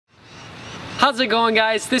How's it going,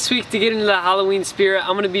 guys? This week, to get into the Halloween spirit,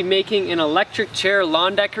 I'm going to be making an electric chair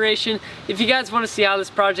lawn decoration. If you guys want to see how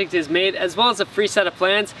this project is made, as well as a free set of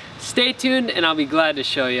plans, stay tuned and I'll be glad to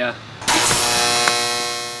show you.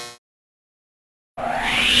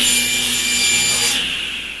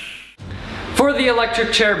 For the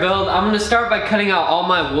electric chair build, I'm going to start by cutting out all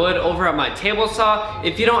my wood over at my table saw.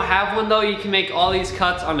 If you don't have one though, you can make all these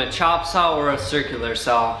cuts on a chop saw or a circular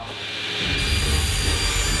saw.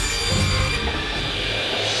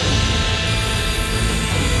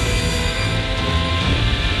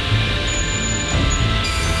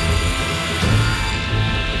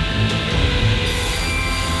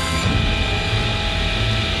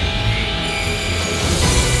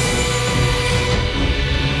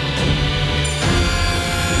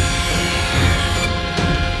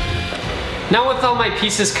 Now with all my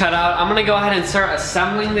pieces cut out, I'm gonna go ahead and start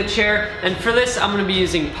assembling the chair, and for this I'm gonna be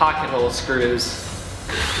using pocket hole screws.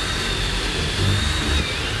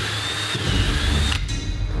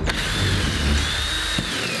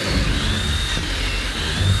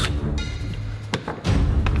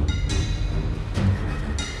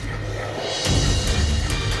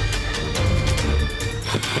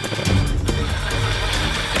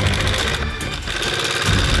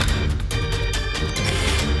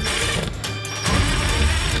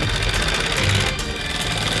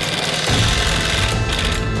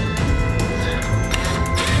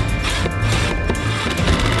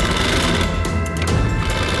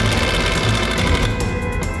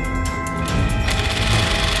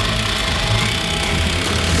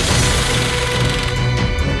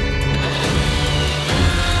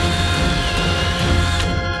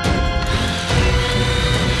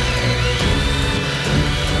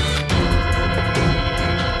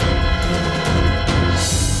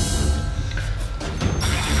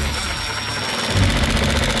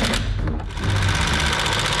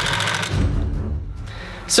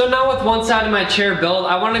 So now with one side of my chair built,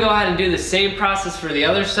 I want to go ahead and do the same process for the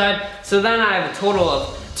other side. So then I have a total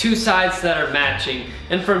of 2 sides that are matching.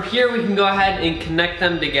 And from here we can go ahead and connect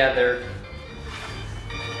them together.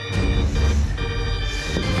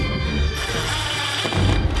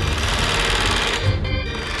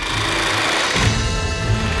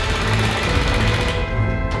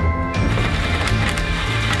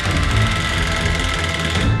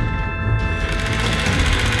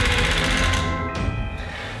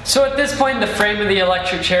 So at this point, the frame of the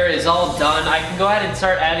electric chair is all done. I can go ahead and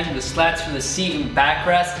start adding the slats for the seat and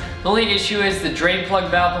backrest. The only issue is the drain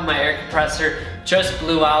plug valve on my air compressor just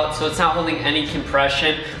blew out, so it's not holding any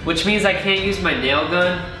compression, which means I can't use my nail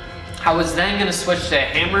gun. I was then gonna switch to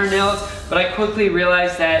hammer nails, but I quickly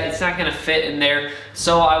realized that it's not gonna fit in there.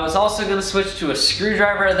 So I was also gonna switch to a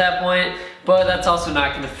screwdriver at that point, but that's also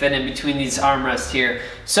not gonna fit in between these armrests here.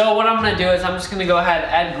 So what I'm gonna do is I'm just gonna go ahead,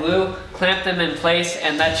 add glue, clamp them in place,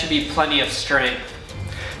 and that should be plenty of strength.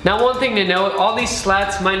 Now one thing to note, all these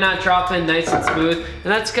slats might not drop in nice and smooth,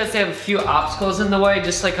 and that's because they have a few obstacles in the way,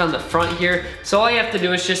 just like on the front here. So all you have to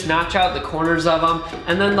do is just notch out the corners of them,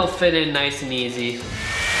 and then they'll fit in nice and easy.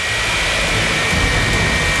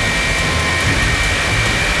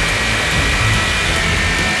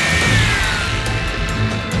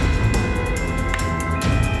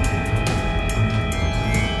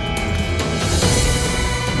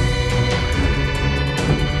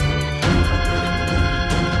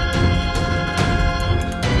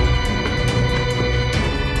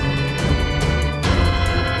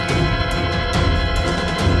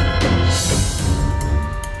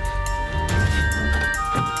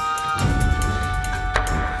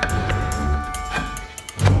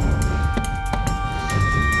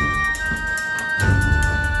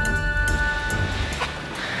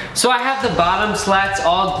 So I have the bottom slats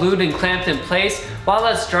all glued and clamped in place. While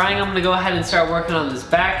that's drying, I'm gonna go ahead and start working on this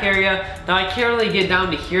back area. Now I can't really get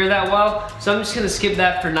down to here that well, so I'm just gonna skip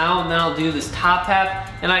that for now, and then I'll do this top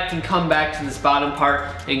half, and I can come back to this bottom part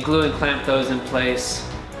and glue and clamp those in place.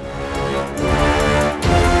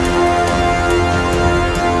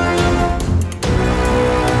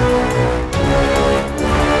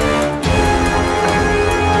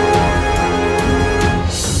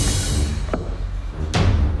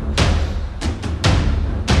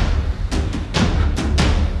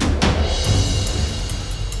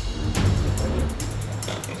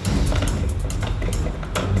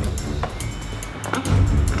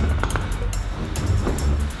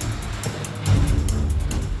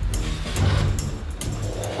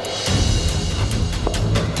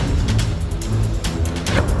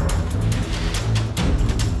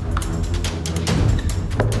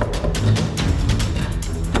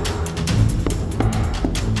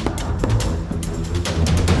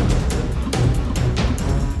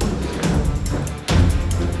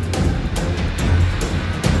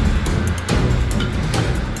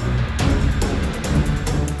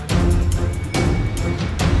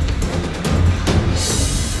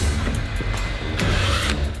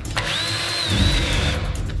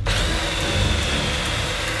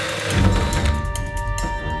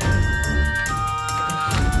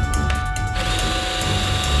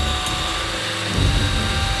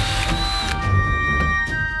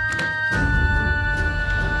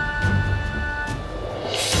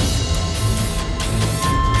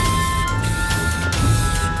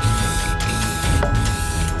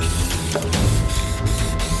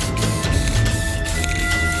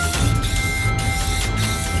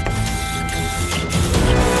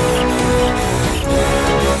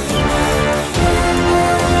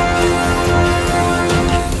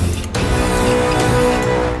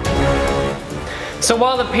 So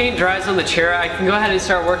while the paint dries on the chair, I can go ahead and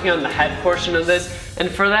start working on the head portion of this. And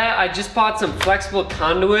for that, I just bought some flexible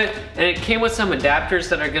conduit, and it came with some adapters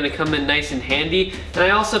that are gonna come in nice and handy. And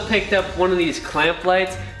I also picked up one of these clamp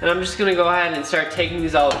lights, and I'm just gonna go ahead and start taking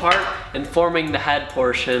these all apart and forming the head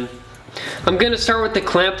portion. I'm gonna start with the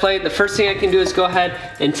clamp light. The first thing I can do is go ahead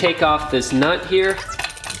and take off this nut here.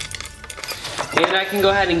 And I can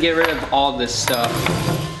go ahead and get rid of all this stuff.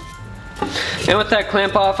 And with that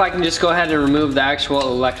clamp off, I can just go ahead and remove the actual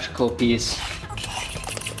electrical piece.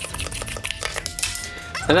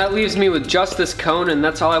 And that leaves me with just this cone, and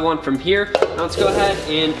that's all I want from here. Now let's go ahead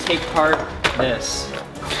and take apart this.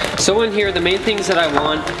 So in here, the main things that I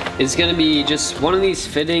want is gonna be just one of these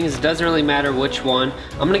fittings. It doesn't really matter which one.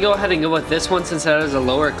 I'm gonna go ahead and go with this one since it has a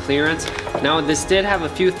lower clearance. Now this did have a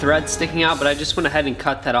few threads sticking out, but I just went ahead and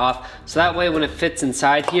cut that off. So that way when it fits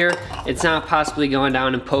inside here, it's not possibly going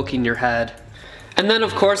down and poking your head. And then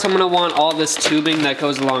of course I'm gonna want all this tubing that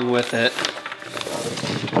goes along with it.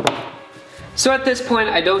 So at this point,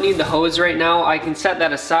 I don't need the hose right now. I can set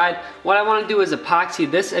that aside. What I want to do is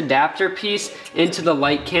epoxy this adapter piece into the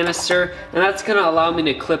light canister, and that's going to allow me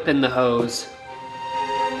to clip in the hose.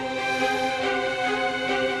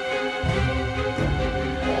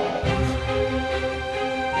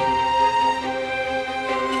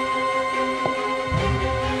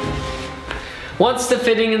 Once the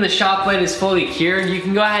fitting in the shop light is fully cured, you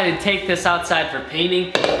can go ahead and take this outside for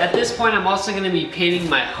painting. At this point, I'm also going to be painting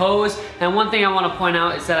my hose. And one thing I want to point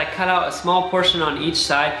out is that I cut out a small portion on each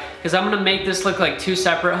side because I'm going to make this look like two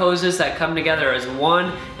separate hoses that come together as one.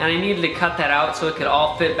 And I needed to cut that out so it could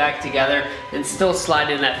all fit back together and still slide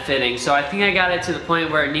in that fitting. So I think I got it to the point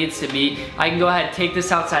where it needs to be. I can go ahead and take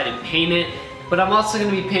this outside and paint it. But I'm also going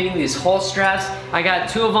to be painting these hole straps. I got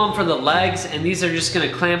two of them for the legs, and these are just going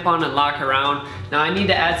to clamp on and lock around. Now I need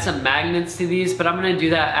to add some magnets to these, but I'm going to do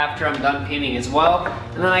that after I'm done painting as well.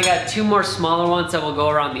 And then I got two more smaller ones that will go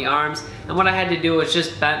around the arms. And what I had to do was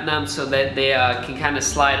just bend them so that they can kind of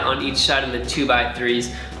slide on each side of the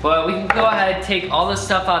 2x3s. But we can go ahead and take all this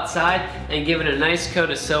stuff outside and give it a nice coat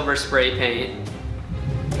of silver spray paint.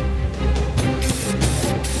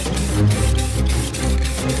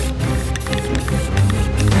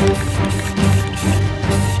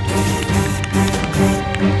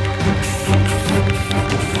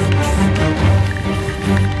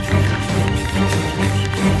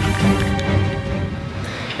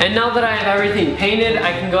 And now that I have everything painted,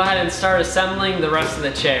 I can go ahead and start assembling the rest of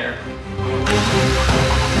the chair.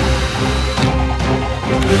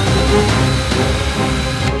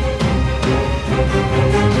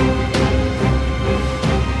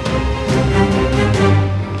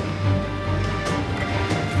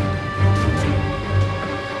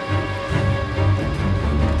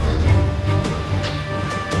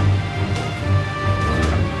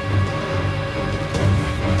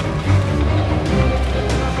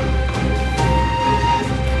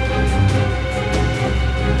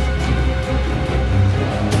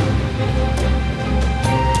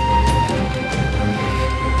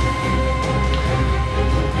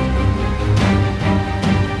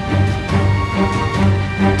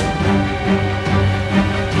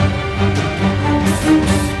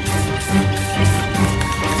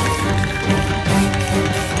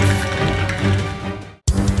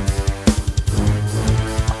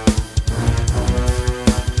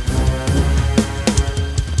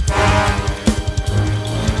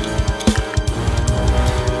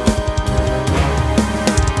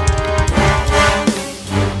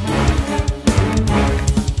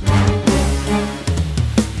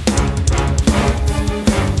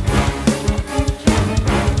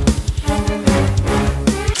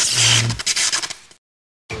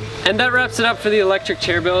 And that wraps it up for the electric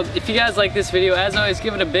chair build. If you guys like this video, as always,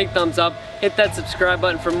 give it a big thumbs up. Hit that subscribe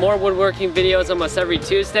button for more woodworking videos almost every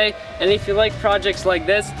Tuesday. And if you like projects like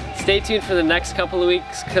this, stay tuned for the next couple of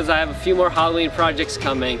weeks because I have a few more Halloween projects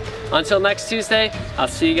coming. Until next Tuesday, I'll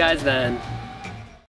see you guys then.